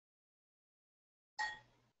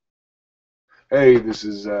Hey, this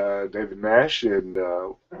is David Nash, and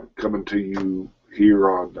coming to you here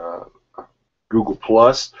on Google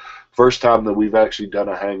Plus. First time that we've actually done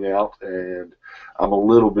a Hangout, and I'm a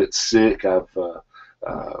little bit sick. I've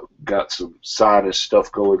got some sinus stuff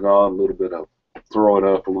going on, a little bit of throwing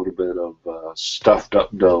up, a little bit of stuffed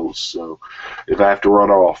up nose. So if I have to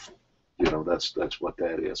run off, that's what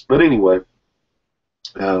that is. But anyway,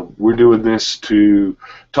 we're doing this to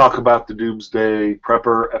talk about the Doomsday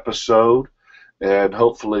Prepper episode, and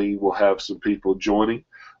hopefully we'll have some people joining.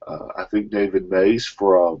 I think David Mays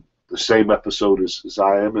from the same episode as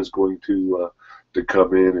I am is going to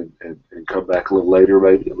come in and come back a little later,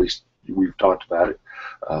 maybe. At least we've talked about it.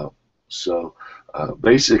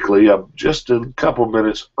 Basically, I'm just a couple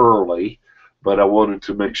minutes early, but I wanted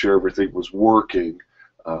to make sure everything was working.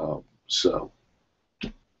 So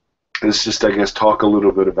let's just, I guess, talk a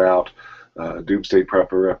little bit about Doomsday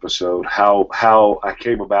Prepper episode, how I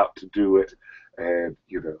came about to do it, and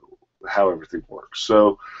how everything works.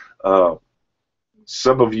 So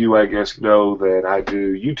some of you, I guess, know that I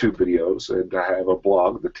do YouTube videos, and I have a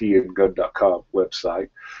blog, the tngun.com website.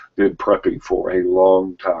 Been prepping for a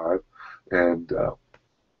long time, and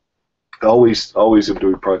always am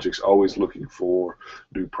doing projects, always looking for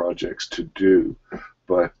new projects to do.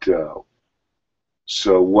 But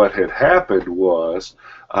so what had happened was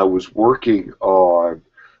I was working on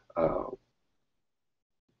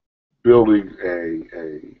building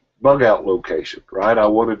a bug out location, right? I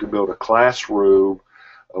wanted to build a classroom,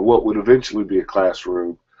 what would eventually be a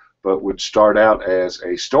classroom, but would start out as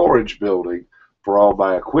a storage building for all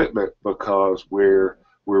my equipment, because where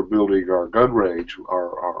we're building our gun range,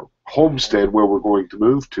 our homestead where we're going to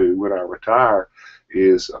move to when I retire,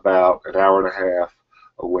 is about an hour and a half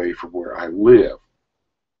away from where I live.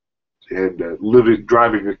 And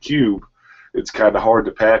driving a cube, it's kind of hard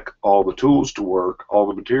to pack all the tools to work, all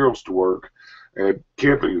the materials to work, and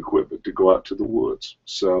camping equipment to go out to the woods.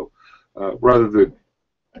 So rather than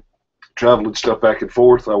traveling stuff back and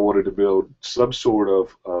forth, I wanted to build some sort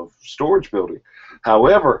of storage building.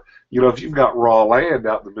 However, if you've got raw land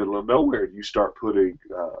out in the middle of nowhere and you start putting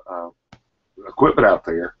equipment out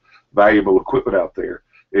there, valuable equipment out there,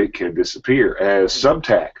 it can disappear. As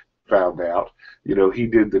Subtac found out, he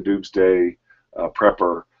did the Doomsday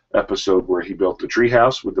Prepper episode where he built the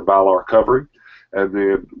treehouse with the Mylar covering, and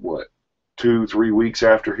then 2-3 weeks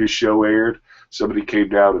after his show aired, somebody came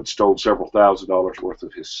down and stole several $1,000s worth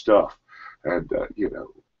of his stuff, and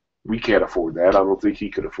we can't afford that. I don't think he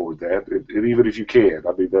could afford that, and even if you can,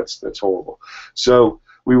 I mean that's horrible. So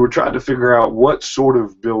we were trying to figure out what sort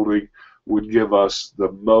of building would give us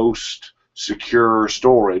the most secure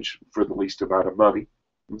storage for the least amount of money.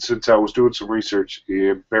 And since I was doing some research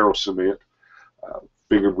in ferro cement,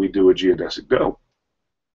 figured we'd do a geodesic dome.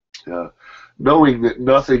 Knowing that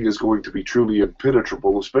nothing is going to be truly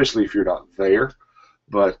impenetrable, especially if you're not there,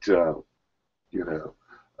 but the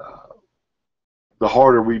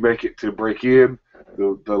harder we make it to break in,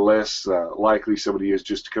 the less likely somebody is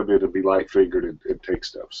just to come in and be light-fingered and take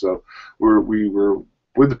stuff. So we were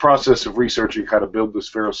with the process of researching how to build this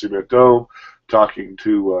ferro cement dome, talking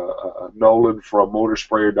to Nolan from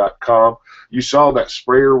motorsprayer.com. You saw that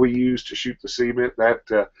sprayer we used to shoot the cement.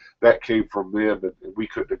 That came from them, and we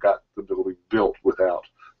couldn't have got the building built without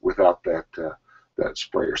that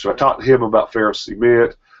sprayer. So I talked to him about ferro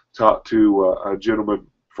cement. Talked to a gentleman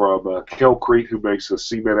from Kelcrete who makes a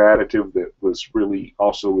cement additive that was really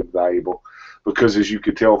also invaluable, because as you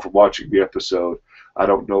could tell from watching the episode, I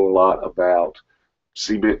don't know a lot about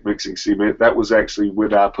cement, mixing cement. That was actually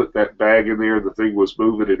when I put that bag in there, the thing was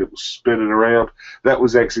moving and it was spinning around. That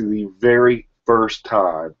was actually the very first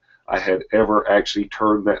time I had ever actually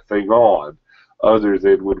turned that thing on, other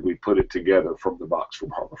than when we put it together from the box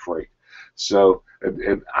from Harbor Freight. So,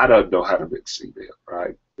 and I don't know how to mix cement,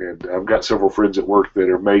 right? And I've got several friends at work that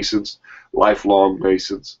are masons, lifelong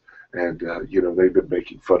masons, and they've been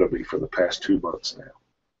making fun of me for the past 2 months now.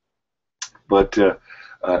 But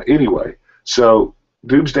anyway, so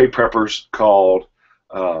Doomsday Preppers called,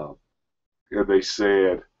 and they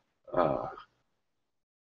said, hold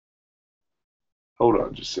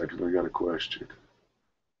on just a second, I got a question.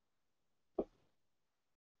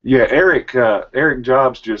 Yeah, Eric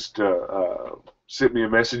Jobs just sent me a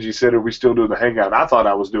message. He said, "Are we still doing the Hangout?" I thought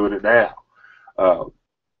I was doing it now. Uh,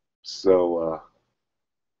 so,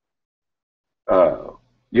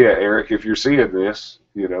 yeah, Eric, if you're seeing this,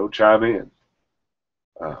 chime in.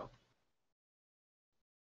 Uh,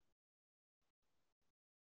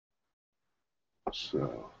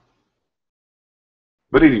 so,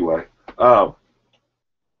 but anyway,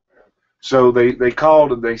 so they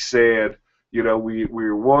called and they said,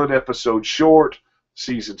 we're one episode short.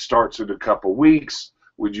 season starts in a couple weeks.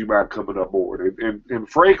 Would you mind coming aboard? And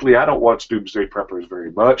frankly, I don't watch Doomsday Preppers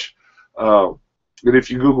very much. And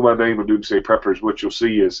if you Google my name of Doomsday Preppers, what you'll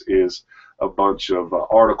see is a bunch of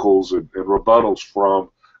articles and rebuttals from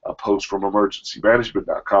a post from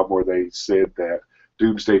emergencymanagement.com where they said that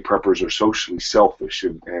Doomsday Preppers are socially selfish,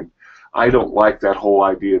 and I don't like that whole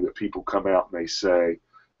idea that people come out and they say,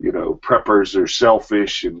 you know, preppers are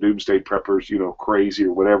selfish and Doomsday Preppers, you know, crazy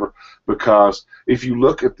or whatever, because if you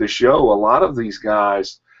look at the show, a lot of these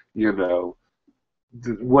guys, you know,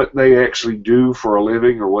 what they actually do for a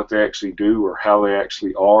living or what they actually do or how they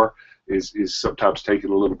actually are is sometimes taken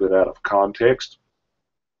a little bit out of context.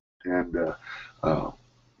 And,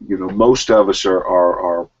 you know, most of us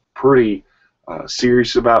are pretty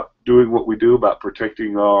serious about doing what we do, about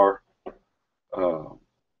protecting our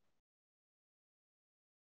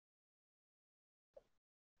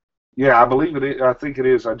yeah, I believe it is. I think it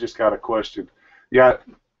is. I just got a question. Yeah,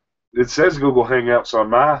 it says Google Hangouts on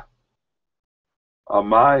my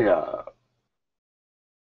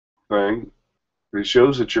thing. It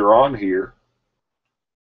shows that you're on here.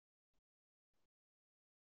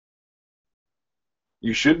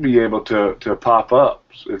 You should be able to pop up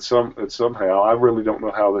somehow. I really don't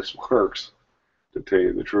know how this works, to tell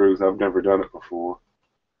you the truth. I've never done it before.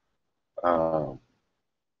 Um,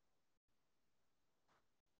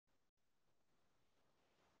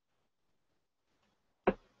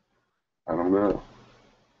 I don't know.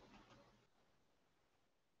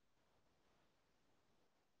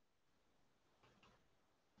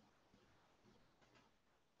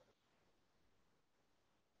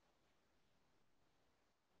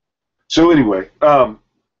 So anyway,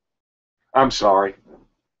 I'm sorry.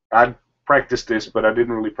 I practiced this, but I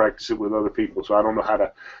didn't really practice it with other people, so I don't know how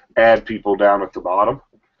to add people down at the bottom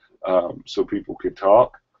so people could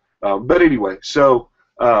talk. But anyway, so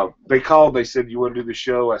they called. They said, "You want to do the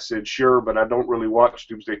show?" I said, "Sure," but I don't really watch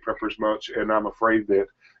Doomsday Preppers much, and I'm afraid that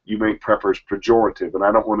you make preppers pejorative, and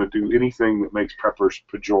I don't want to do anything that makes preppers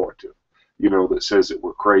pejorative, you know, that says that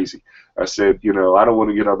we're crazy. I said, you know, I don't want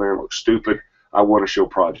to get on there and look stupid. I want to show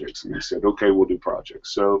projects. And they said, okay, we'll do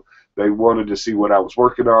projects. So they wanted to see what I was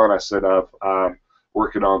working on. I said, I'm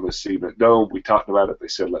working on the Cement Dome. We talked about it. They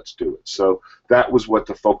said, let's do it. So that was what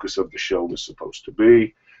the focus of the show was supposed to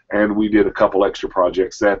be. And we did a couple extra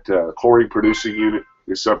projects. That chlorine producing unit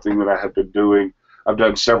is something that I have been doing. I've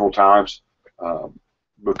done several times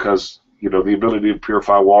because, you know, the ability to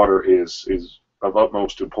purify water is of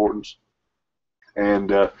utmost importance. And,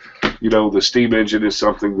 you know, the steam engine is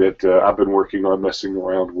something that I've been working on messing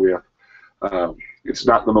around with. It's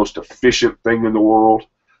not the most efficient thing in the world,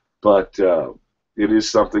 but it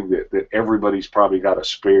is something that everybody's probably got a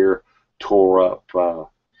spare, tore up.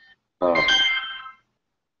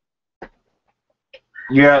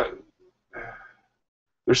 Yeah,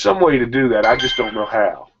 there's some way to do that. I just don't know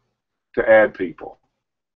how to add people.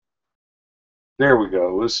 There we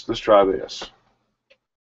go. Let's try this.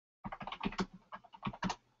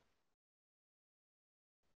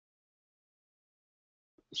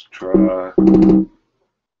 Let's try.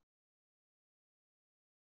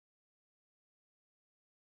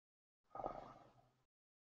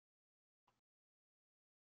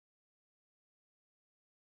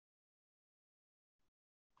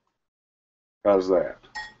 How's that?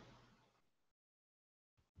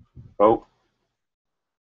 Oh.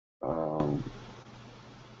 Um,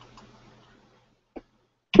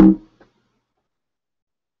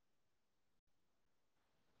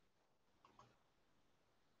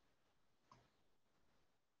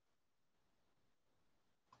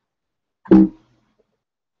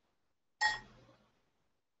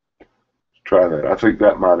 try that. I think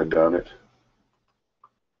that might have done it.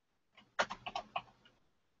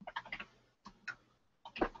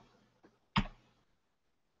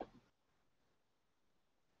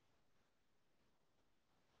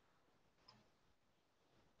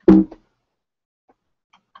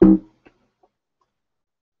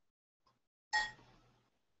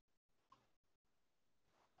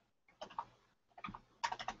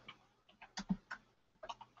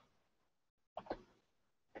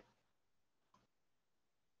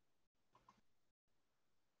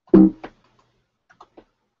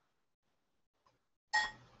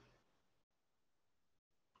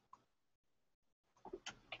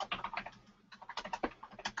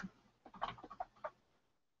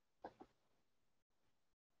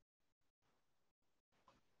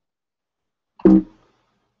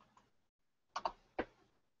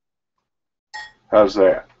 How's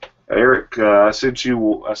that, Eric? I sent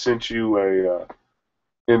you a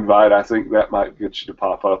invite. I think that might get you to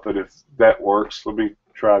pop up, and if that works, let me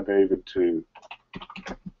try David too.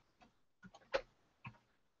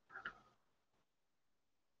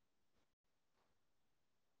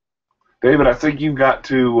 David, I think you've got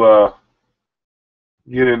to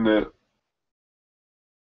get in the.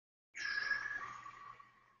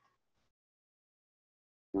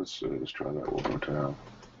 Let's try that one more time.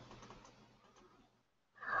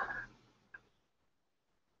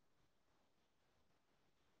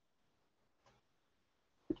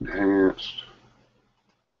 Enhanced.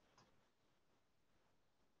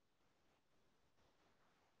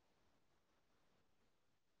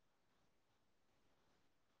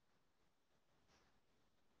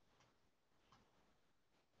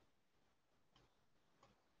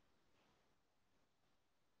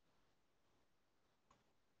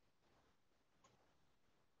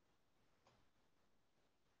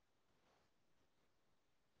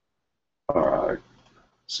 All right.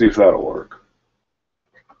 See if that'll work.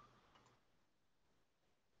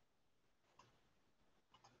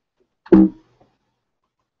 Does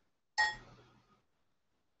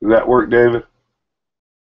that work, David?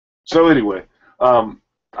 So anyway,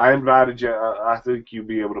 I invited you. I think you'll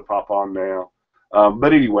be able to pop on now.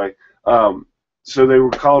 But anyway, so they were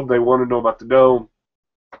called. They wanted to know about the dome.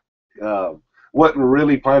 Wasn't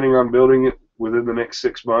really planning on building it within the next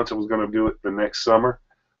 6 months. I was going to do it the next summer.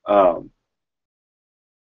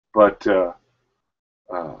 But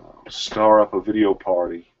star up a video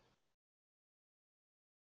party.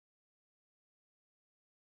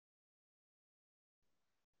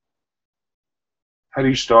 How do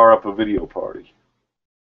you star up a video party?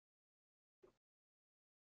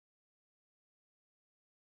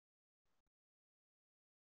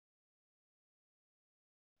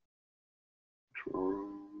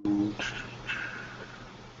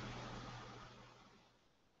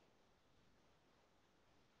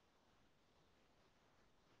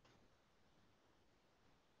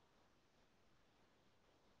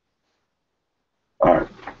 All right.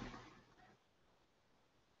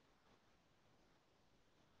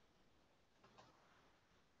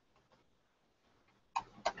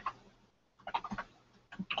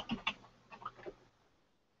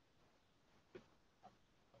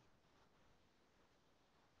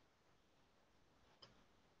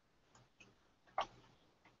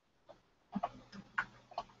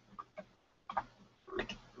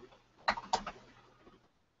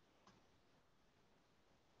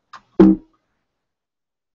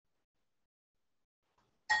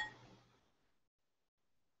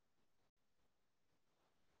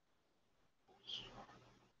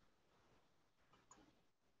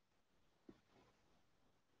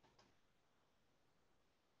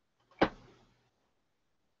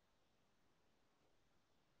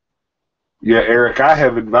 Yeah, Eric, I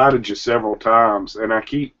have invited you several times, and I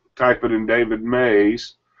keep typing in David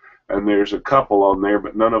Mays, and there's a couple on there,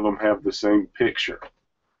 but none of them have the same picture.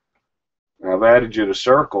 And I've added you to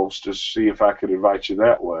circles to see if I could invite you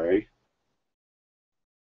that way.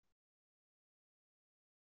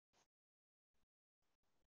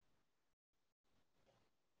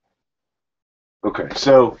 Okay,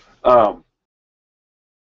 so I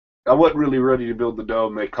wasn't really ready to build the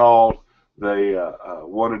dome. They called. They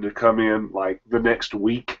wanted to come in like the next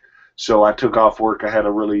week, so I took off work. I've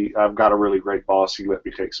got a really great boss. He let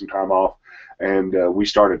me take some time off, and we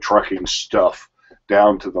started trucking stuff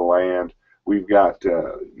down to the land. We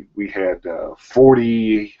had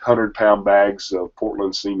 40 100-pound bags of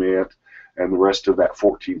Portland cement, and the rest of that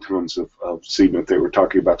 14 tons of cement they were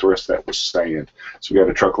talking about. The rest of that was sand. So we had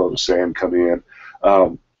a truckload of sand come in.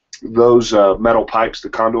 Those metal pipes, the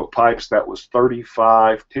conduit pipes, that was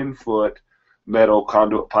 35 10-foot metal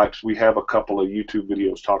conduit pipes. We have a couple of YouTube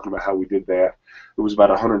videos talking about how we did that. It was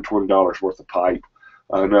about $120 worth of pipe,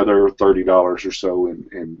 another $30 or so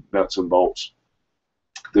in nuts and bolts.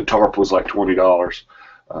 The tarp was like $20,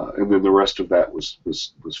 and then the rest of that was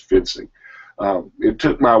fencing. It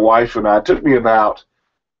took my wife and I, it took me about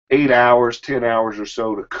 8 hours, 10 hours or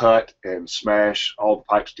so to cut and smash all the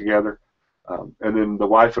pipes together. And then the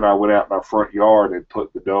wife and I went out in our front yard and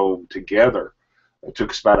put the dome together. It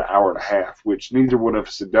took us about an hour and a half, which neither one of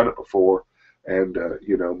us had done it before. And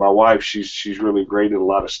you know, my wife, she's really great at a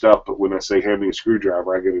lot of stuff, but when I say hand me a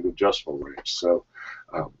screwdriver, I get an adjustable wrench, so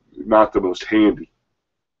not the most handy.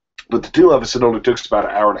 But the two of us, it only took us about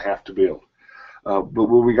an hour and a half to build. But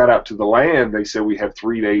when we got out to the land, they said we had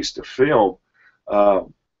 3 days to film.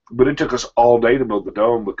 But it took us all day to build the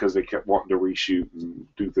dome because they kept wanting to reshoot and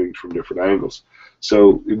do things from different angles.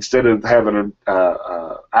 So instead of having an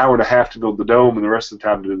hour and a half to build the dome and the rest of the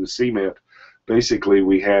time to do the cement, basically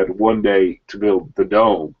we had 1 day to build the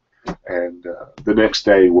dome, and the next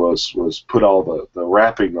day was put all the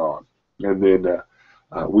wrapping on. And then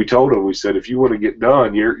we told them, we said, if you want to get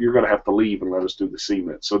done, you're going to have to leave and let us do the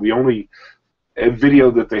cement. So the only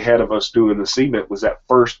video that they had of us doing the cement was that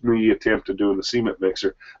first me attempt at doing the cement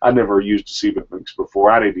mixer. I never used a cement mixer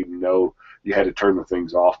before. I didn't even know you had to turn the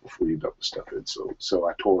things off before you dump the stuff in. So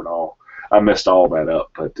I tore it all. I messed all that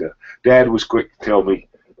up. But Dad was quick to tell me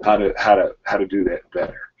how to do that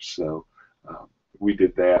better. So we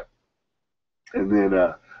did that, and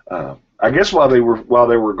then I guess while they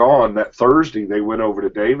were gone that Thursday, they went over to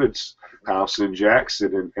David's house in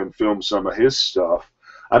Jackson and filmed some of his stuff.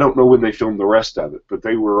 I don't know when they filmed the rest of it, but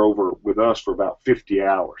they were over with us for about 50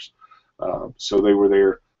 hours. So they were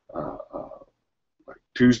there like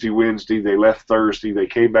Tuesday, Wednesday. They left Thursday. They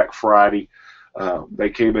came back Friday. They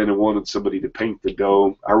came in and wanted somebody to paint the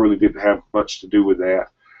dome. I really didn't have much to do with that.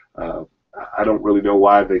 I don't really know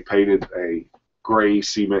why they painted a gray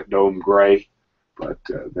cement dome gray, but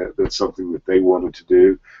that's something that they wanted to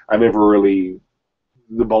do.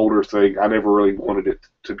 The boulder thing, I never really wanted it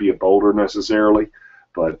to be a boulder necessarily,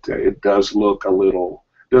 but it doesn't look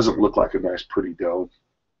like a nice pretty dome.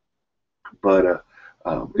 But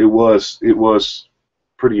it was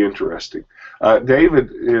pretty interesting.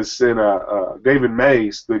 David is in David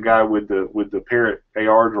Mays, the guy with the Parrot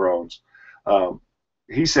AR drones.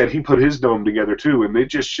 He said he put his dome together too, and they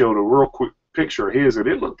just showed a real quick picture of his, and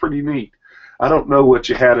it looked pretty neat. I don't know what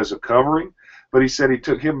you had as a covering, but he said it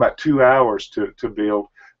took him about 2 hours to build,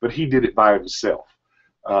 but he did it by himself.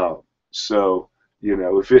 So, you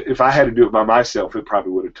know, if I had to do it by myself, it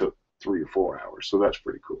probably would have took 3 or 4 hours. So that's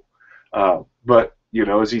pretty cool. But you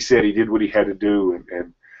know, as he said, he did what he had to do,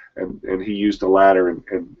 and he used a ladder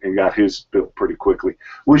and got his built pretty quickly.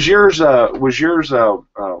 Was yours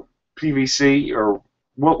PVC, or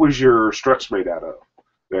what was your struts made out of,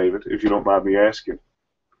 David? If you don't mind me asking.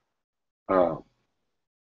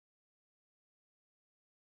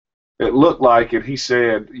 It looked like it. He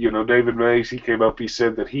said, you know, David Mays, he came up, he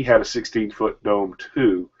said that he had a 16-foot dome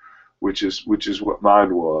too, which is what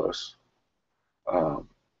mine was.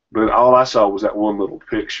 But all I saw was that one little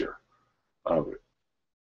picture of it.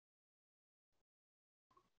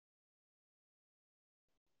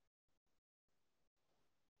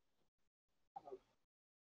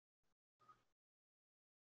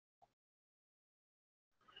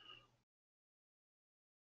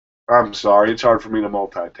 I'm sorry, it's hard for me to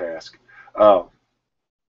multitask. Uh,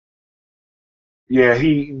 yeah,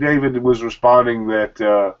 David was responding that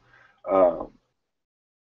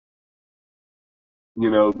you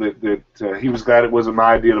know that he was glad it wasn't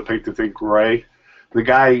my idea to paint the thing gray. The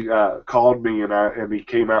guy called me and he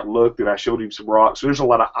came out and looked, and I showed him some rocks. So there's a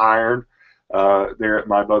lot of iron there at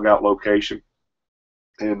my bug out location,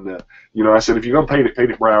 and you know, I said if you're gonna paint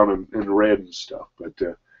it brown and red and stuff. But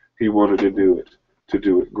he wanted to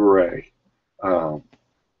do it gray. Um,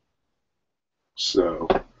 so,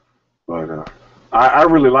 but I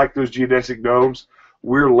really like those geodesic domes.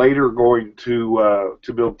 We're later going to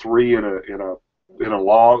build 3 in a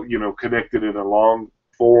long, you know, connected in a long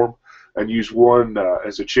form, and use one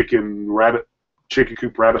as a chicken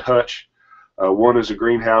coop rabbit hutch. One is a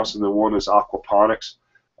greenhouse, and then one is aquaponics.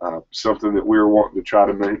 Something that we're wanting to try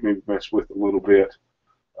to maybe mess with a little bit.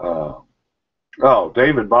 Oh,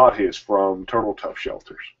 David bought his from Turtle Tough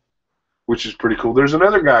Shelters, which is pretty cool. There's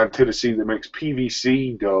another guy in Tennessee that makes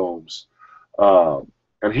PVC domes,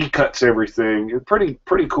 and he cuts everything.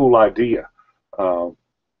 Pretty cool idea.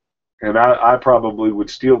 And I probably would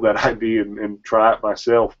steal that idea and try it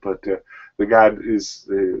myself, but the guy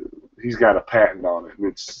he's got a patent on it, and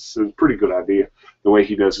it's a pretty good idea the way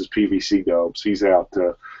he does his PVC domes. He's out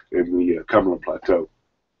in the Cumberland Plateau.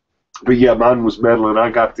 But yeah, mine was metal, and I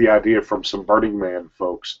got the idea from some Burning Man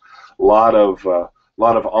folks. A lot of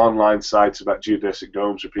online sites about geodesic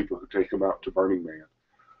domes or people who take them out to Burning Man.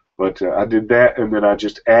 But I did that, and then I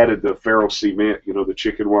just added the ferro cement, you know, the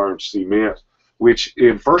chicken wire cement, which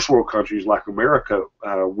in first world countries like America,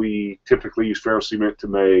 we typically use ferro cement to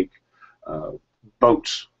make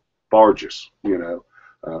boats, barges. You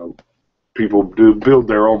know, people do build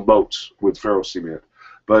their own boats with ferro cement.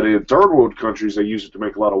 But in third world countries, they use it to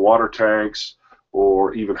make a lot of water tanks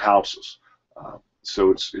or even houses.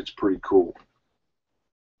 So it's pretty cool.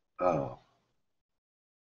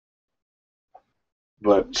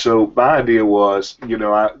 But so my idea was, you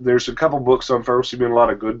know, there's a couple books on ferro cement, a lot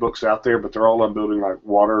of good books out there, but they're all on building like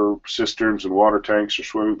water cisterns and water tanks or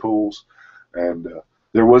swimming pools, and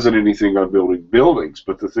there wasn't anything on building buildings.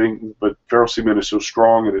 But ferro cement is so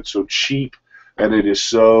strong, and it's so cheap, and it is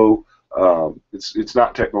so it's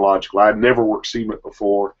not technological. I had never worked cement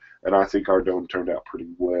before, and I think our dome turned out pretty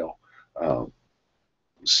well.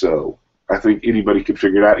 So I think anybody could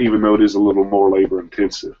figure it out, even though it is a little more labor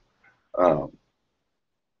intensive.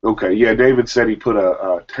 Okay, yeah, David said he put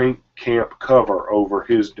a tank camp cover over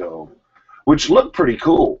his dome. which looked pretty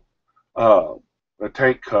cool. A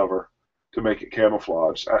tank cover to make it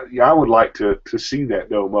camouflage. Yeah, I would like to see that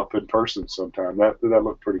dome up in person sometime. That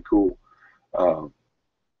looked pretty cool.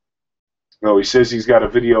 No, he says he's got a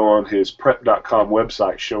video on his prep.com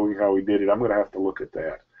website showing how he did it. I'm going to have to look at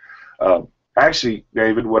that. Actually,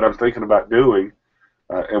 David, what I'm thinking about doing,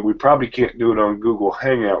 and we probably can't do it on Google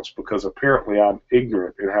Hangouts because apparently I'm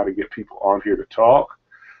ignorant in how to get people on here to talk,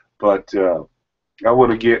 but I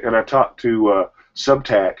want to get, and I talked to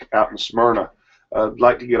Subtac out in Smyrna. I'd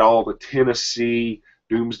like to get all the Tennessee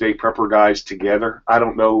Doomsday Prepper guys together. I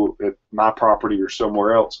don't know at my property or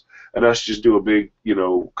somewhere else, and us just do a big,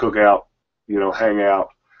 cookout, hangout,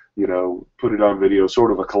 put it on video,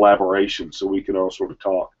 sort of a collaboration so we can all sort of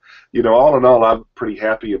talk. All in all, I'm pretty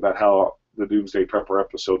happy about how the Doomsday Prepper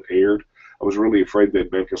episode aired. I was really afraid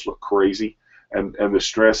they'd make us look crazy, and the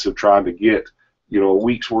stress of trying to get, a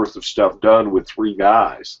week's worth of stuff done with 3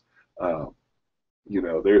 guys.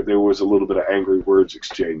 There was a little bit of angry words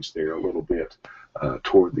exchanged there a little bit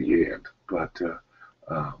toward the end, but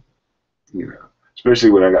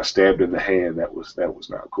especially when I got stabbed in the hand, that was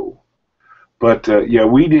not cool. But yeah,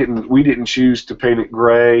 we didn't choose to paint it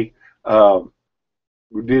gray.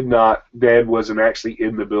 We did not. Dad wasn't actually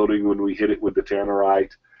in the building when we hit it with the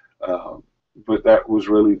tannerite, but that was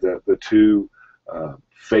really the 2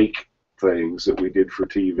 fake things that we did for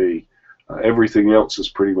TV. Everything else is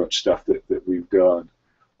pretty much stuff that we've done.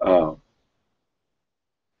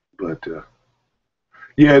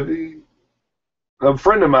 Yeah, a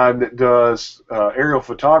friend of mine that does aerial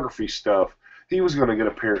photography stuff, he was going to get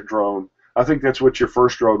a Parrot drone. I think that's what your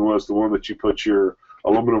first drone was, the one that you put your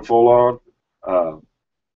aluminum foil on.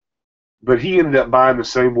 But he ended up buying the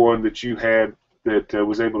same one that you had that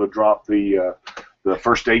was able to drop the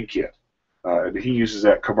first aid kit. And he uses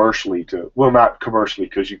that commercially well, not commercially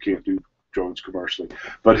because you can't do drones commercially,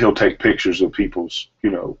 but he'll take pictures of people's,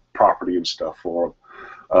 property and stuff for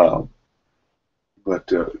them.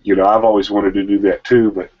 I've always wanted to do that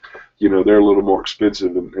too, but, they're a little more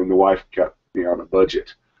expensive, and the wife got me on a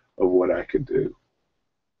budget of what I could do.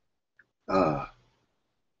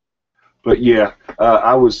 But yeah,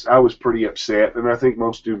 I was pretty upset, and I think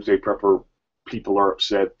most Doomsday Prepper people are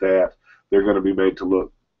upset that they're going to be made to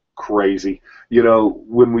look crazy.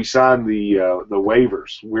 When we signed the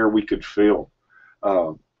waivers where we could film,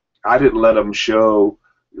 I didn't let them show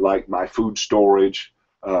like my food storage.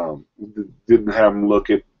 Didn't have them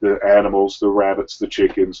look at the animals, the rabbits, the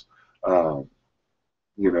chickens.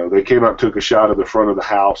 They came out and took a shot of the front of the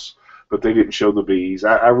house, but they didn't show the bees.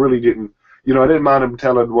 I really didn't. I didn't mind them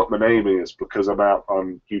telling what my name is because I'm out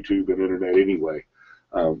on YouTube and internet anyway.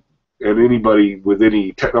 And anybody with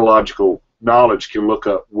any technological knowledge can look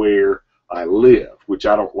up where I live, which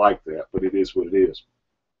I don't like that, but it is what it is.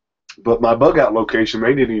 But my bug out location,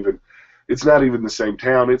 it's not even the same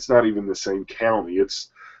town, it's not even the same county. It's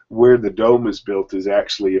where the dome is built is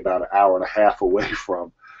actually about an hour and a half away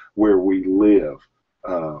from where we live.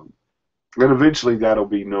 And eventually that'll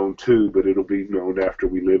be known too, but it'll be known after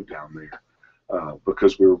we live down there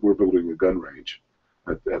because we're building a gun range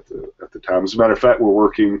at the time. As a matter of fact, we're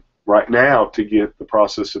working right now to get the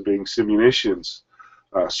process of being simunitions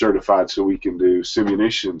certified so we can do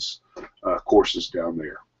simunitions courses down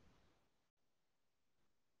there.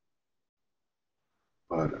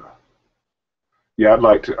 But yeah, I'd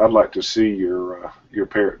like to see your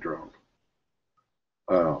Parrot drone.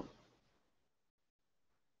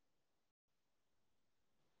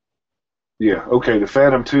 Yeah, okay. The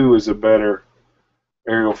Phantom 2 is a better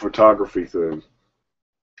aerial photography thing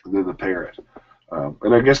than the Parrot,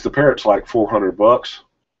 and I guess the Parrot's like $400.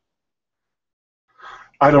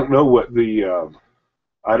 I don't know what the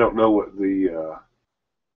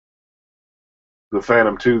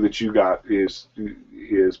Phantom 2 that you got is,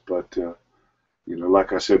 but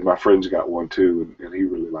like I said, my friend's got one too, and he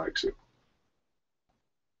really likes it.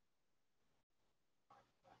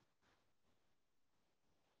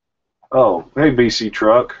 Oh, hey, BC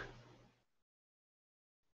Truck.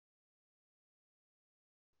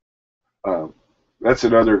 That's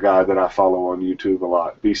another guy that I follow on YouTube a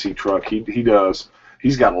lot, BC Truck.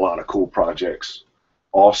 He's got a lot of cool projects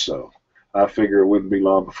also. I figure it wouldn't be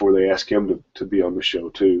long before they ask him to be on the show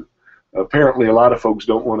too. Apparently a lot of folks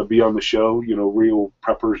don't want to be on the show, real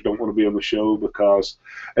preppers don't want to be on the show because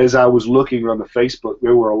as I was looking on the Facebook,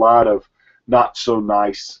 there were a lot of not so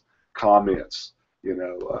nice comments, and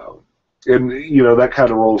that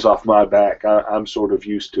kind of rolls off my back. I'm sort of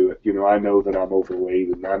used to it. I know that I'm overweight,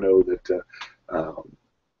 and I know that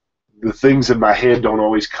the things in my head don't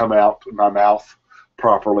always come out in my mouth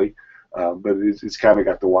properly, but it's kind of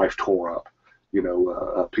got the wife tore up,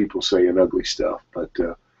 people saying ugly stuff. But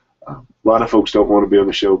A lot of folks don't want to be on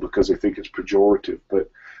the show because they think it's pejorative, but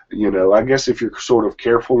I guess if you're sort of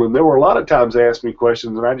careful, and there were a lot of times they asked me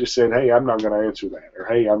questions, and I just said, hey, I'm not going to answer that, or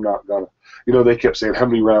hey, I'm not going to, they kept saying, how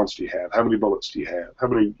many rounds do you have? How many bullets do you have? How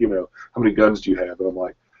many guns do you have? And I'm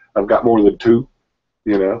like, I've got more than two,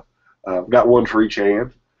 I've got one for each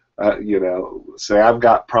hand, say I've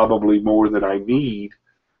got probably more than I need,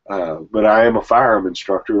 but I am a firearm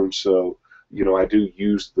instructor, and so, I do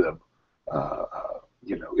use them,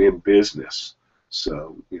 in business.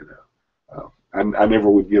 So, I never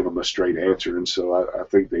would give them a straight answer, and so I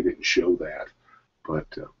think they didn't show that. But,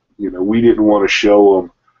 we didn't want to show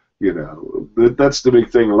them, that's the big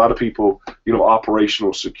thing. A lot of people,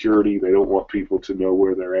 operational security, they don't want people to know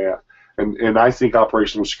where they're at. And I think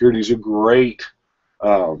operational security is a great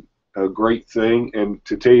thing. And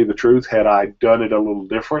to tell you the truth, had I done it a little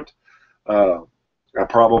different, I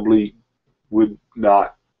probably would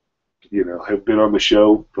not, have been on the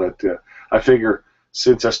show. But I figure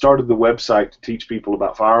since I started the website to teach people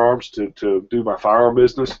about firearms, to do my firearm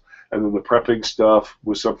business, and then the prepping stuff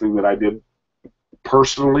was something that I did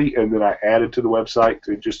personally, and then I added to the website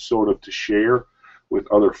to just sort of to share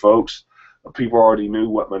with other folks. People already knew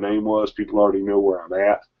what my name was. People already know where I'm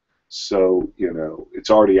at. So, it's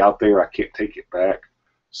already out there. I can't take it back.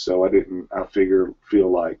 So I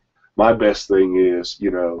feel like my best thing is,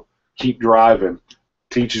 keep driving,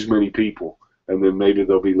 teach as many people, and then maybe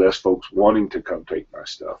there'll be less folks wanting to come take my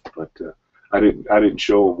stuff. But I didn't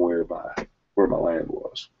show them where my land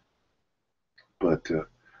was. But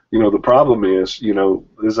the problem is,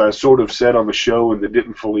 as I sort of said on the show, and that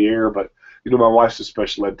didn't fully air, but my wife's a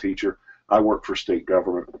special ed teacher. I work for state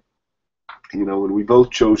government. And we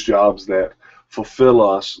both chose jobs that fulfill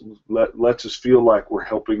us, lets us feel like we're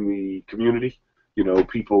helping the community,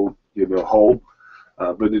 people, whole,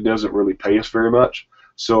 but it doesn't really pay us very much.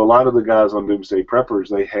 So a lot of the guys on Doomsday Preppers,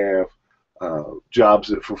 they have jobs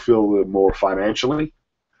that fulfill them more financially,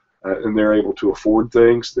 and they're able to afford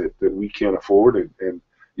things that we can't afford, and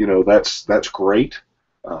that's great.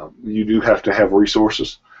 You do have to have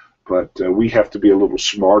resources, but we have to be a little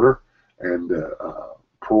smarter and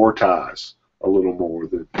prioritize a little more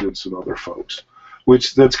than some other folks,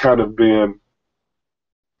 which that's kind of been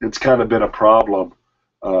a problem.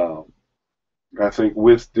 I think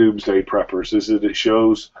with Doomsday Preppers is that it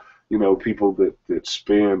shows, people that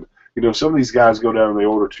spend, some of these guys go down and they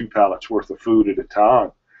order 2 pallets worth of food at a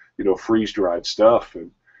time, freeze-dried stuff,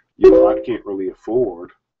 and I can't really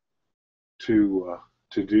afford to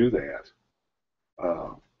do that.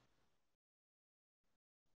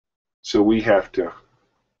 So we have to,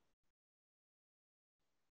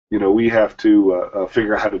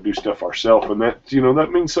 figure out how to do stuff ourselves, and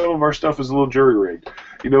that means some of our stuff is a little jury-rigged.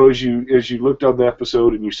 As you looked on the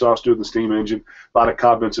episode and you saw us doing the steam engine, a lot of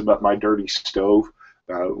comments about my dirty stove.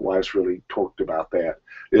 Wife's really talked about that.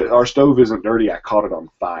 Our stove isn't dirty. I caught it on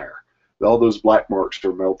fire. All those black marks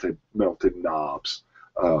are melted knobs.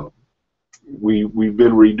 We've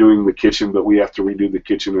been redoing the kitchen, but we have to redo the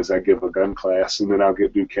kitchen as I give a gun class, and then I'll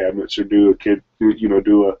do cabinets or do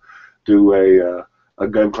a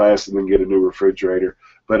gun class and then get a new refrigerator.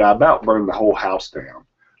 But I about burned the whole house down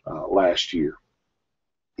last year.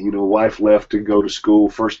 Wife left to go to school.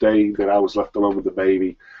 First day that I was left alone with the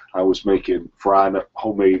baby, I was making frying up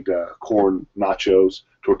homemade corn nachos,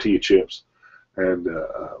 tortilla chips, and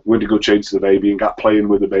went to go change the baby and got playing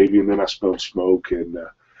with the baby, and then I smelled smoke, and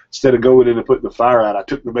instead of going in and putting the fire out, I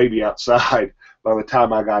took the baby outside. By the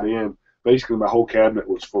time I got in, basically my whole cabinet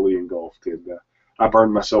was fully engulfed, and I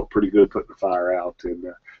burned myself pretty good putting the fire out, and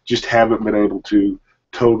just haven't been able to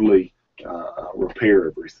totally repair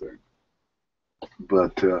everything.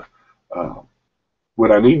 But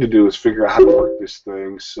what I need to do is figure out how to work this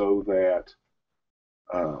thing so that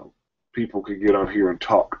people could get on here and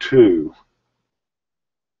talk too.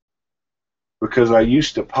 Because I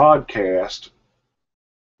used to podcast,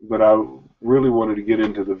 but I really wanted to get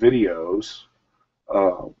into the videos.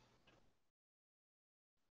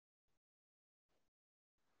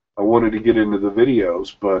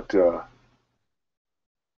 But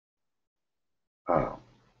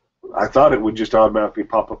I thought it would just automatically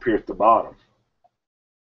pop up here at the bottom,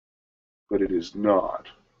 but it is not.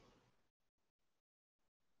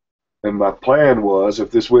 And my plan was, if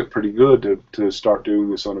this went pretty good, to start doing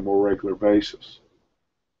this on a more regular basis.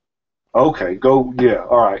 Okay, yeah,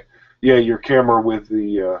 all right. Yeah, your camera with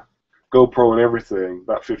the GoPro and everything,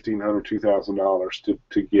 about $1,500, $2,000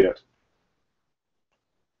 to get.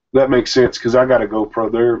 That makes sense, because I got a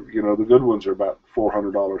GoPro there. The good ones are about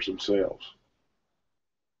 $400 themselves.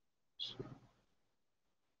 So,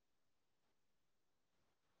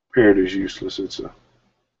 paired is useless. It's a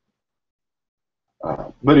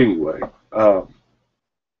But anyway,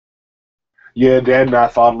 yeah, Dad and I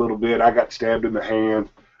fought a little bit. I got stabbed in the hand.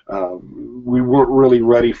 We weren't really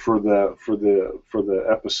ready for the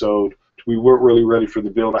episode. We weren't really ready for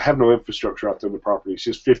the build. I have no infrastructure out there on the property. It's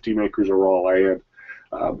just 15 acres of raw land,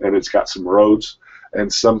 and it's got some roads,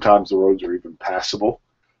 and sometimes the roads are even passable.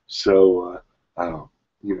 So,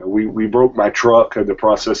 you know, we broke my truck in the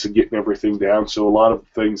process of getting everything down. So a lot of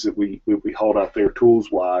the things that we hauled out there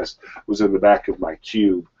tools-wise was in the back of my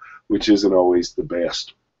cube, which isn't always the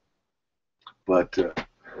best. But, you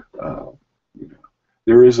know,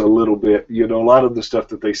 there is a little bit, you know, a lot of the stuff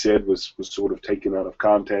that they said was sort of taken out of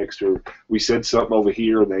context, or we said something over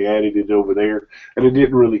here and they added it over there, and it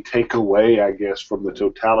didn't really take away, I guess, from the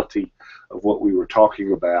totality of what we were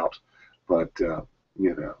talking about. But,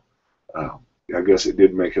 you know, I guess it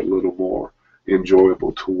did make it a little more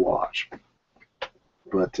enjoyable to watch.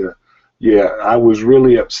 But, yeah, I was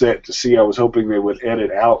really upset to see. I was hoping they would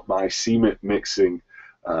edit out my cement mixing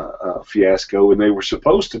fiasco, and they were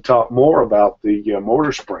supposed to talk more about the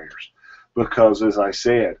mortar sprayers, because, as I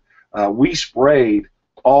said, we sprayed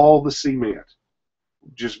all the cement,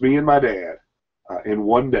 just me and my dad, in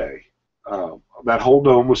one day. That whole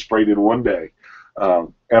dome was sprayed in one day.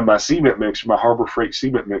 And my cement mixer, my Harbor Freight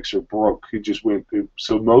cement mixer, broke. It just went through.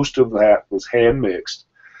 So most of that was hand mixed,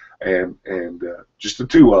 and just the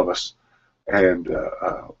two of us. And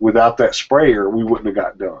without that sprayer, we wouldn't have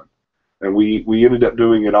got done. And we ended up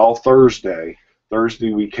doing it all Thursday.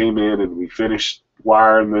 Thursday we came in and we finished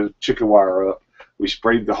wiring the chicken wire up. We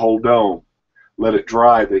sprayed the whole dome, let it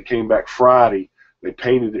dry. They came back Friday. They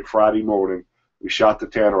painted it Friday morning. We shot the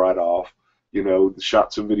tannerite off. You know,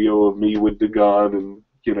 shot some video of me with the gun and,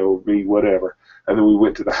 you know, me whatever. And then we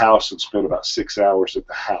went to the house and spent about 6 hours at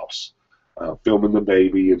the house filming the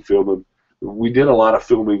baby and filming. We did a lot of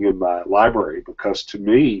filming in my library, because to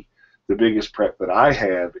me, the biggest prep that I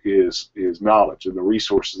have is knowledge and the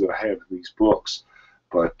resources that I have in these books.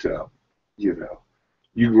 But, you know,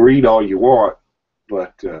 you can read all you want,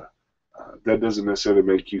 but that doesn't necessarily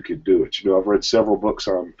make you can do it. You know, I've read several books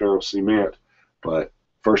on ferro cement, but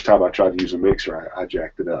first time I tried to use a mixer, I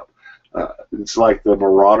jacked it up. It's like the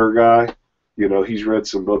Marauder guy. You know, he's read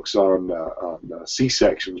some books on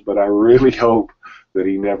C-sections, but I really hope that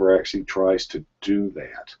he never actually tries to do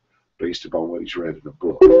that based upon what he's read in a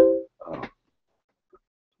book.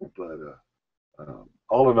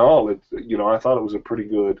 All in all, it, you know, I thought it was a pretty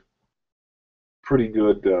good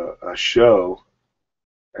show,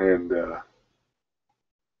 and I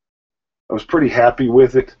was pretty happy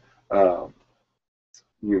with it.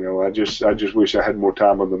 You know, I just wish I had more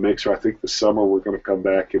time on the mixer. I think this summer we're going to come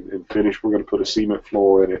back and finish. We're going to put a cement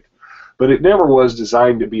floor in it, but it never was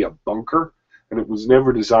designed to be a bunker, and it was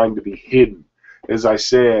never designed to be hidden. As I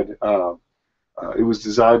said, it was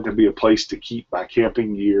designed to be a place to keep my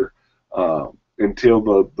camping gear until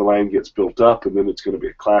the land gets built up, and then it's going to be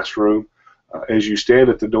a classroom. As you stand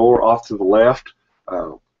at the door off to the left,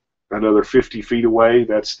 another 50 feet away,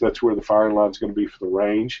 that's where the firing line is going to be for the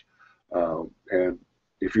range. And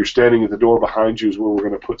if you're standing at the door behind you is where we're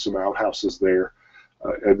going to put some outhouses there,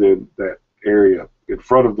 and then that area in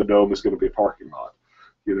front of the dome is going to be a parking lot.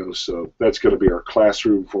 You know, so that's going to be our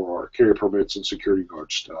classroom for our carry permits and security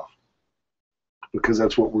guard stuff, because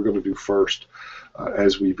that's what we're going to do first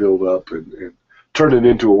as we build up and turn it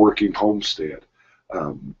into a working homestead.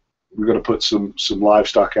 We're going to put some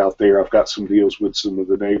livestock out there. I've got some deals with some of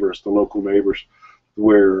the neighbors, the local neighbors,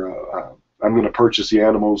 where I'm going to purchase the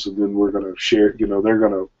animals, and then we're going to share. You know, they're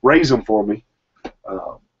going to raise them for me,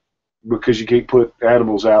 because you can't put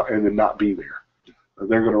animals out and then not be there.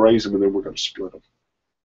 They're going to raise them, and then we're going to split them.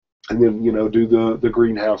 And then, you know, do the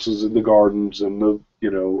greenhouses and the gardens and the, you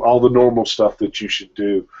know, all the normal stuff that you should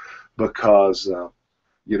do, because,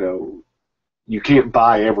 you know, you can't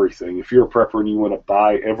buy everything. If you're a prepper and you want to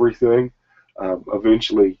buy everything,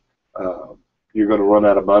 eventually you're going to run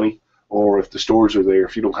out of money. Or if the stores are there,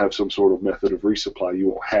 if you don't have some sort of method of resupply, you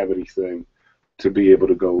won't have anything to be able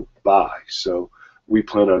to go buy. So we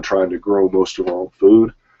plan on trying to grow most of our own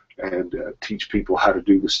food and teach people how to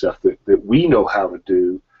do the stuff that we know how to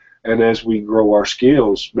do. And as we grow our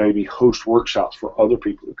skills, maybe host workshops for other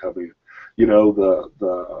people to come in. You know,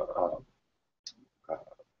 the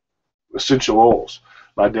essential oils.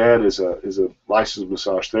 My dad is a licensed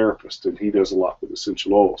massage therapist, and he does a lot with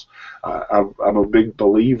essential oils. I'm a big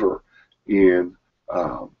believer in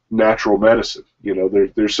natural medicine. You know,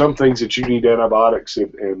 there's some things that you need antibiotics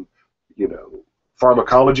and you know,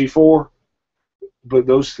 pharmacology for, but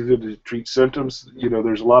those to treat symptoms, you know,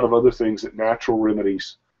 there's a lot of other things that natural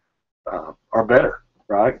remedies are better,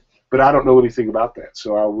 right? But I don't know anything about that,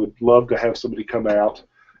 so I would love to have somebody come out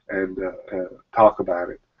talk about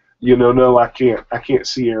it. No, I can't. I can't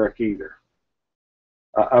see Eric either.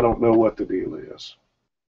 I don't know what the deal is.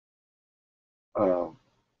 Um,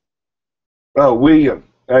 oh, William.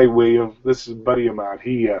 Hey, William. This is a buddy of mine.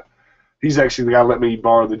 He's actually the guy that let me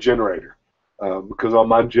borrow the generator because all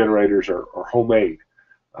my generators are homemade,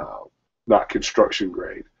 uh, not construction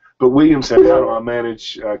grade. But William said, "How do I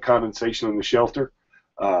manage condensation in the shelter?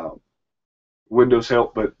 Uh, Windows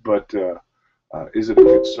help, but is it a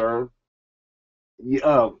concern?"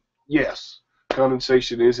 Yes,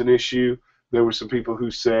 condensation is an issue. There were some people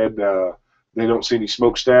who said they don't see any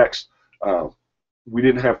smokestacks. Uh, we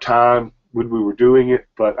didn't have time when we were doing it,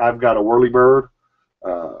 but I've got a whirlybird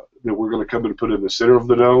that we're going to come and put in the center of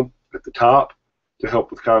the dome at the top to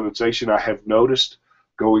help with condensation. I have noticed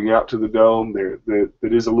going out to the dome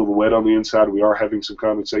it is a little wet on the inside. We are having some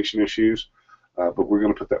condensation issues, but we're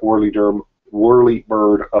going to put that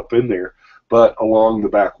whirlybird up in there. But along the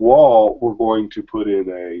back wall, we're going to put in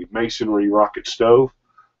a masonry rocket stove,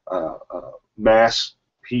 mass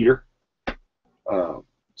heater.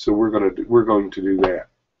 So we're going to do that.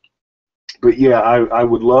 But yeah, I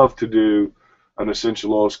would love to do an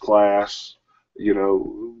essential oils class.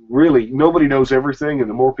 Really, nobody knows everything, and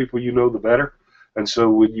the more people you know, the better. And so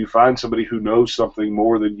when you find somebody who knows something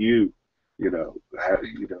more than you, get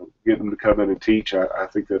them to come in and teach. I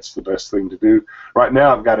think that's the best thing to do. Right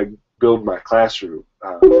now, I've got to build my classroom.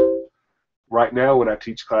 Right now, when I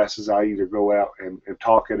teach classes, I either go out and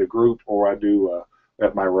talk at a group, or I do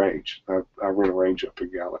at my range. I run a range up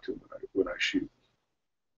in Gallatin when I shoot.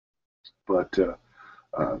 But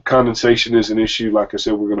condensation is an issue. Like I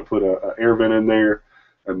said, we're going to put a air vent in there,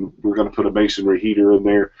 and we're going to put a masonry heater in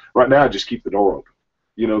there. Right now, I just keep the door open.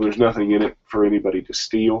 There's nothing in it for anybody to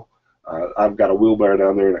steal. I've got a wheelbarrow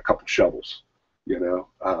down there and a couple shovels, and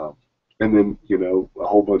then, a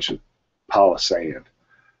whole bunch of pile of sand.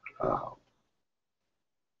 But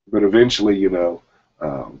eventually,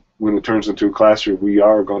 when it turns into a classroom, we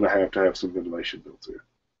are going to have some ventilation built in.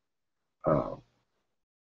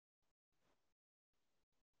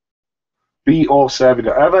 Be all savvy.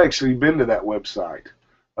 I've actually been to that website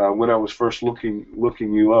when I was first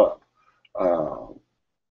looking you up.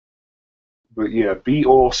 But yeah,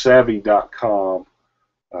 beoilsavvy.com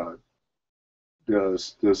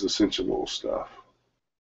does essential oil stuff.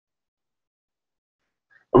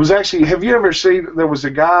 I was actually. Have you ever seen? There was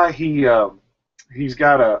a guy. He's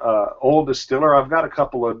got a oil distiller. I've got a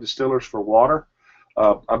couple of distillers for water.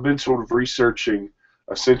 I've been sort of researching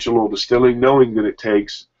essential oil distilling, knowing that it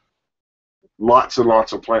takes lots and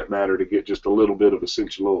lots of plant matter to get just a little bit of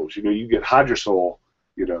essential oils. You get hydrosol.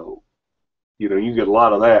 You get a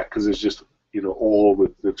lot of that because it's just oil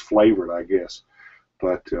that's flavored, I guess.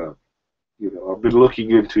 But I've been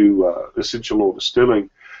looking into essential oil distilling.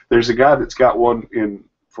 There's a guy that's got one in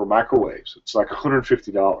for microwaves. It's like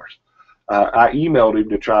 $150. I emailed him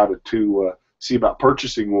to try to see about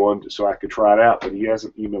purchasing one so I could try it out, but he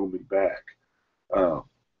hasn't emailed me back.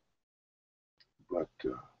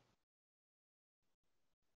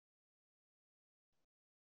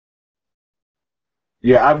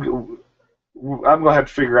 Yeah, I'm going to have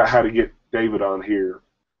to figure out how to get David on here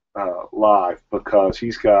live because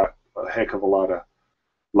he's got a heck of a lot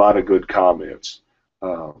of good comments.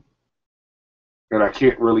 And I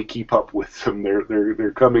can't really keep up with them.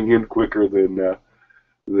 They're coming in quicker than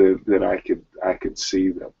I could see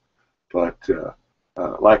them. But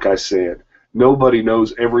like I said, nobody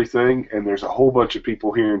knows everything, and there's a whole bunch of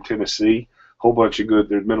people here in Tennessee, a whole bunch of good.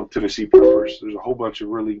 There's Middle Tennessee preppers. There's a whole bunch of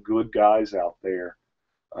really good guys out there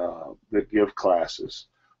that give classes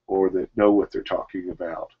or that know what they're talking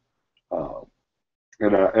about.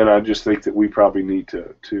 And I just think that we probably need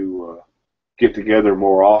to get together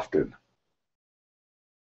more often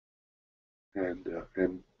and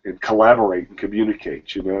collaborate and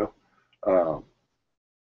communicate. I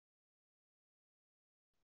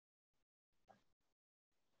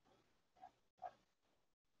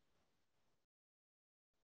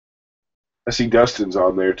see Dustin's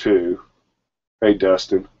on there too. Hey,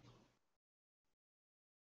 Dustin.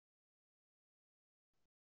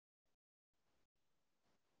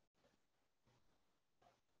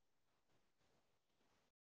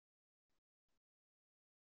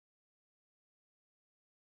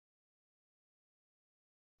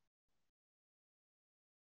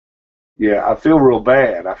 Yeah, I feel real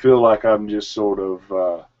bad. I feel like I'm just sort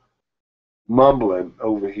of mumbling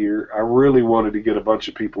over here. I really wanted to get a bunch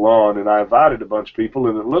of people on, and I invited a bunch of people,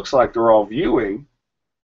 and it looks like they're all viewing.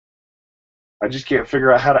 I just can't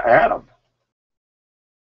figure out how to add them.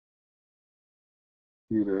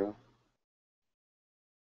 You know.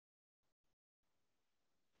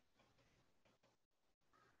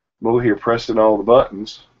 I'm over here pressing all the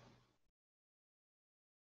buttons.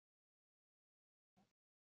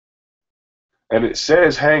 And it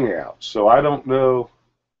says Hangout, so I don't know.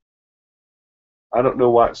 I don't know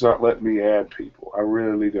why it's not letting me add people. I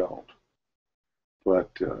really don't.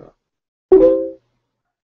 But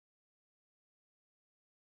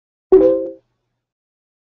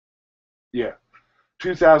yeah,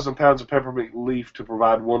 2,000 pounds of peppermint leaf to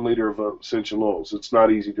provide 1 liter of essential oils. It's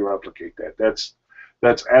not easy to replicate that.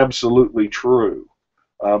 That's absolutely true.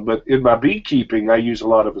 But in my beekeeping, I use a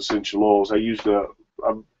lot of essential oils.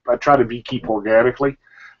 I try to beekeep organically,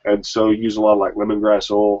 and so use a lot of like lemongrass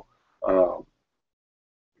oil,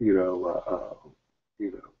 you know,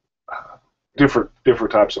 different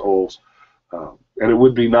types of oils. And it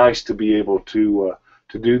would be nice to be able to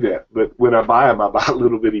do that. But when I buy them, I buy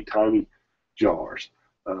little bitty tiny jars.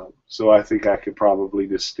 So I think I could probably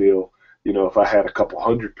distill. If I had a couple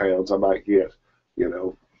 100 pounds, I might get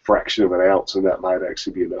fraction of an ounce, and that might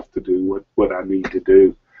actually be enough to do what I need to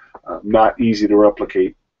do. Not easy to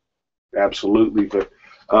replicate, absolutely, but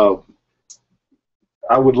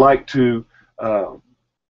I would like to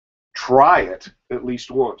try it at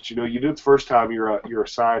least once. You do it the first time, you're a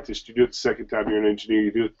scientist. You do it the second time, you're an engineer.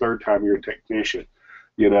 You do it the third time, you're a technician.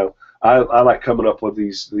 I like coming up with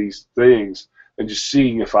these things and just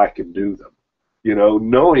seeing if I can do them.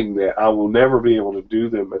 Knowing that I will never be able to do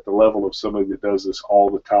them at the level of somebody that does this all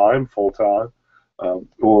the time, full time,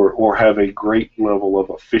 or have a great level of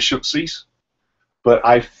efficiencies. But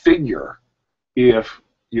I figure if,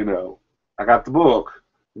 I got the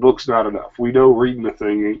book's not enough. We know reading the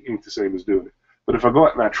thing ain't the same as doing it. But if I go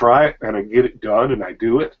out and I try it and I get it done and I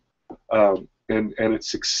do it, and it's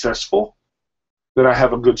successful, then I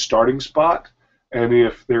have a good starting spot. And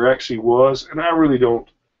if there actually was, and I really don't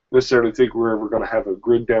necessarily think we're ever going to have a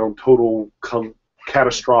grid down, total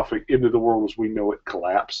catastrophic end of the world as we know it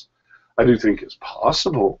collapse. I do think it's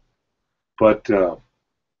possible, but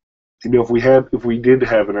if we did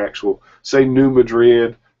have an actual, say, New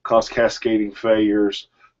Madrid caused cascading failures,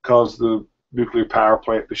 caused the nuclear power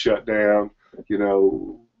plant to shut down,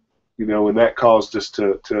 and that caused us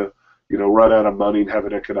to run out of money and have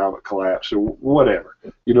an economic collapse or whatever.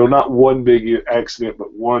 Not one big accident,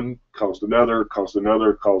 but one caused another, caused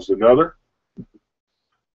another, caused another.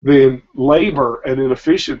 Then labor and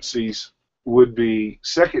inefficiencies would be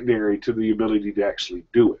secondary to the ability to actually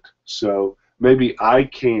do it. So maybe I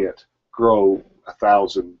can't grow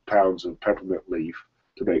 1,000 pounds of peppermint leaf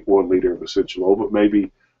to make 1 liter of essential oil, but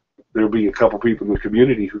maybe there'll be a couple people in the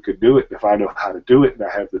community who could do it. If I know how to do it and I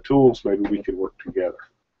have the tools, maybe we can work together.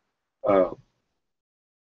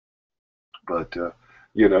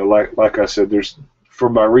 Like I said,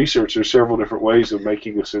 from my research, there's several different ways of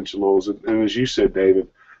making essential oils, and as you said, David,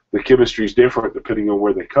 the chemistry is different depending on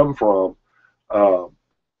where they come from.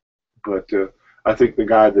 But I think the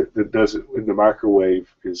guy that does it in the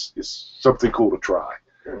microwave is something cool to try,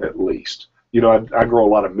 at least. I grow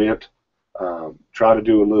a lot of mint. Try to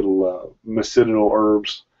do a little medicinal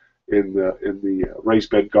herbs in the raised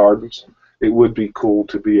bed gardens. It would be cool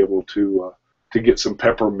to be able to get some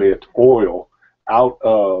peppermint oil out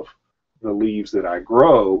of the leaves that I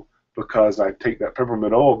grow, because I take that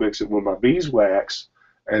peppermint oil, mix it with my beeswax,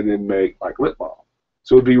 and then make like lip balm.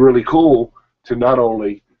 So it'd be really cool to not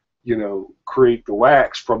only create the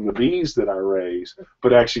wax from the bees that I raise,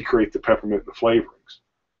 but actually create the peppermint and the flavorings.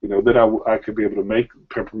 Then I could be able to make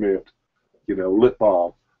peppermint, lip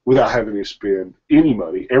balm without having to spend any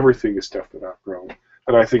money. Everything is stuff that I've grown,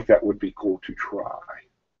 and I think that would be cool to try.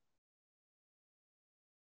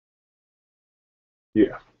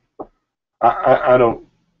 Yeah, I don't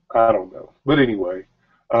know, but anyway,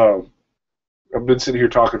 I've been sitting here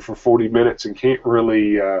talking for 40 minutes and can't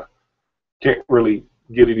really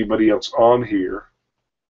get anybody else on here,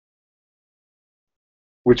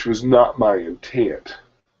 which was not my intent.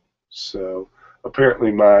 So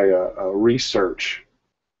apparently my research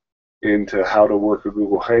into how to work a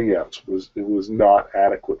Google Hangouts was not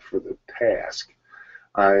adequate for the task.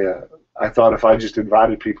 I thought if I just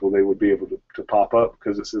invited people, they would be able to pop up,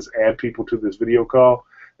 because it says add people to this video call,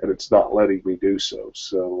 and it's not letting me do so.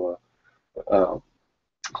 So I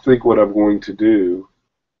think what I'm going to do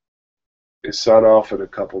is sign off in a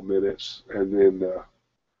couple minutes, and then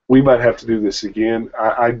we might have to do this again.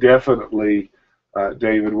 I definitely,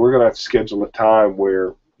 David, we're going to have to schedule a time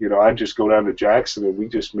where, I just go down to Jackson and we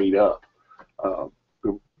just meet up.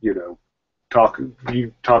 You talk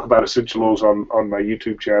about essential oils on my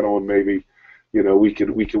YouTube channel, and maybe, we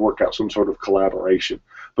can work out some sort of collaboration.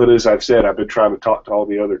 But as I've said, I've been trying to talk to all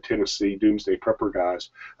the other Tennessee Doomsday Prepper guys.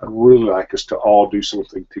 I'd really like us to all do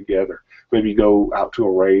something together. maybe go out to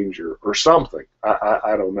a range or something.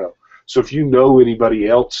 I don't know. So if you know anybody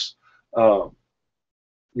else, that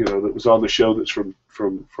was on the show that's from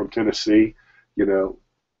Tennessee, you know,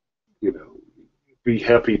 be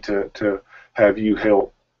happy to have you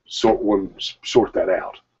help sort that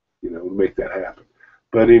out, and make that happen.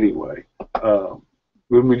 But anyway,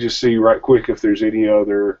 let me just see right quick if there's any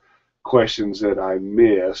other questions that I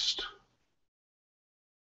missed.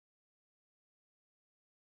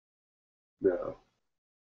 No.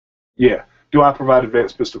 Yeah. Do I provide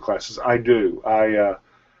advanced pistol classes? I do.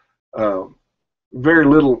 Very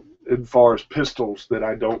little as far as pistols that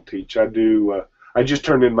I don't teach. I do. I just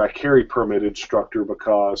turned in my carry permit instructor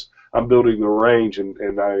because I'm building the range,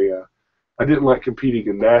 and I didn't like competing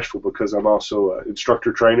in Nashville because I'm also an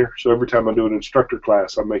instructor trainer. So every time I do an instructor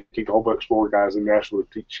class, I'm making a whole bunch more guys in Nashville to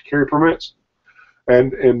teach carry permits.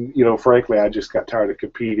 And frankly, I just got tired of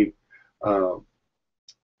competing.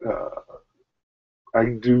 I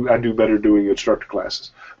do better doing instructor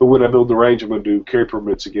classes. But when I build the range, I'm going to do carry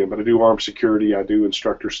permits again. But I do armed security. I do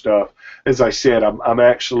instructor stuff. As I said, I'm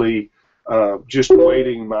actually just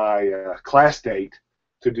waiting my class date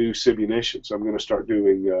to do simunitions. I'm going to start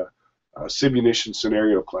doing simunition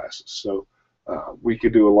scenario classes. So we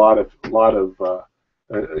could do a lot of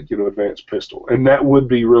advanced pistol, and that would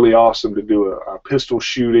be really awesome to do a pistol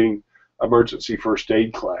shooting emergency first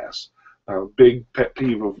aid class. Big pet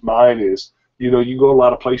peeve of mine is, you go a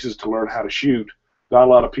lot of places to learn how to shoot. Not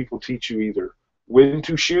a lot of people teach you either when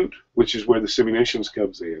to shoot, which is where the simunitions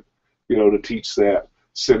comes in, to teach that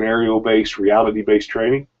scenario-based, reality-based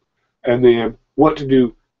training, and then what to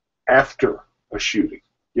do after a shooting.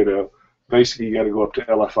 Basically you got to go up to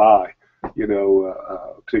LFI,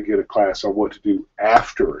 to get a class on what to do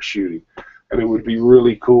after a shooting, and it would be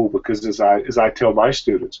really cool because as I tell my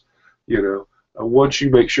students, once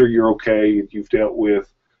you make sure you're okay and you've dealt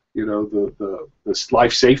with the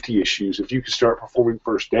life safety issues, if you can start performing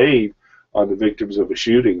first aid on the victims of a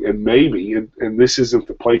shooting, and maybe, and this isn't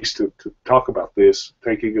the place to talk about this,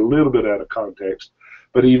 taking a little bit out of context,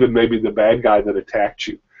 but even maybe the bad guy that attacked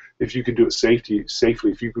you, if you could do it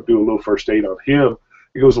safely, if you could do a little first aid on him,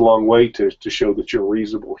 it goes a long way to show that you're a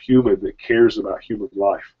reasonable human that cares about human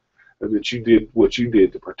life, and that you did what you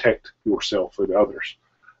did to protect yourself and others.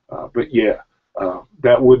 But yeah,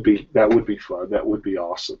 that would be fun. That would be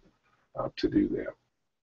awesome to do that.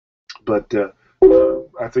 But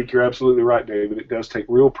I think you're absolutely right, David. It does take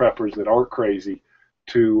real preppers that aren't crazy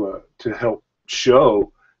to help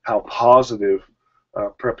show how positive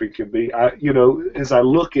prepping can be. As I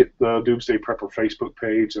look at the Doomsday Prepper Facebook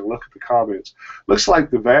page and look at the comments, looks like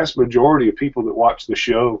the vast majority of people that watch the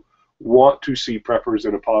show want to see preppers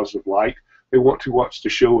in a positive light. They want to watch the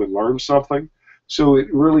show and learn something. So it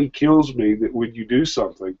really kills me that when you do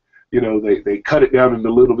something, they cut it down into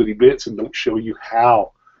little bitty bits and don't show you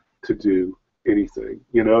how to do anything.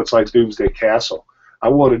 It's like Doomsday Castle. I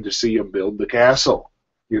wanted to see them build the castle.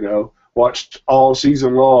 Watched all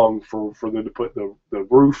season long for them to put the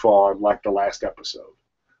roof on like the last episode,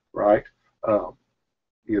 right?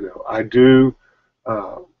 I do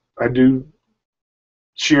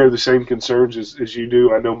share the same concerns as you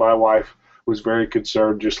do. I know my wife was very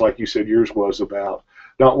concerned, just like you said yours was, about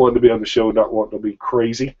not wanting to be on the show, not wanting to be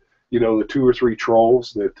crazy. The 2 or 3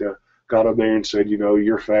 trolls that got on there and said,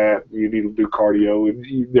 you're fat, you need to do cardio,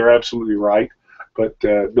 and they're absolutely right. But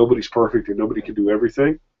nobody's perfect and nobody can do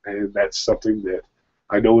everything, and that's something that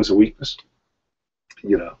I know is a weakness.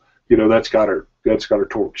 That's got her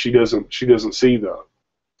torque. She doesn't see the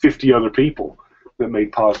 50 other people that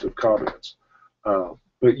made positive comments.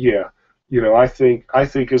 But yeah, I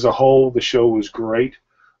think as a whole the show was great.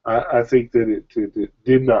 I think that it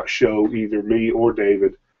did not show either me or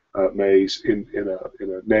David Mays in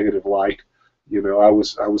a negative light. I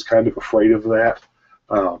was kind of afraid of that.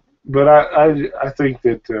 But I think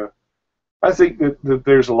that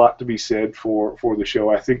there's a lot to be said for the show.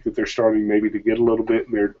 I think that they're starting maybe to get a little bit,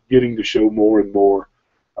 and they're getting to show more and more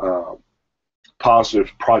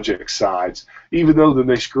positive project sides. Even though then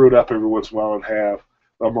they screw it up every once in a while and have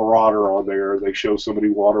a marauder on there, they show somebody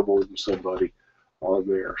waterboarding somebody on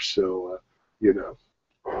there. So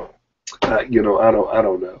I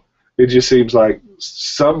don't know. It just seems like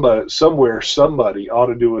somewhere somebody ought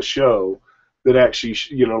to do a show that actually,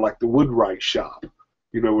 like the Woodwright Shop,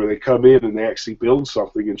 where they come in and they actually build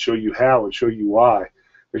something and show you how and show you why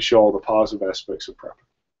and show all the positive aspects of prepping.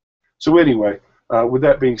 So anyway, with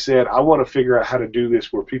that being said, I want to figure out how to do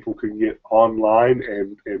this where people can get online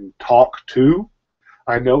and talk too.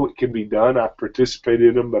 I know it can be done. I've participated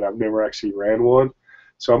in them, but I've never actually ran one.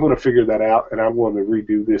 So I'm going to figure that out, and I'm going to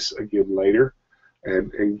redo this again later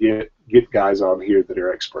and get get guys on here that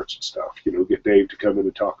are experts and stuff. You know, get Dave to come in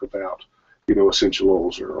and talk about, you know, essential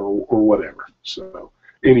oils or whatever. So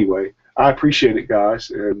anyway, I appreciate it,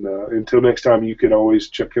 guys. And until next time, you can always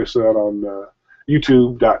check us out on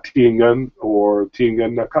youtube.tandgun or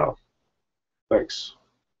tandgun.com. Thanks.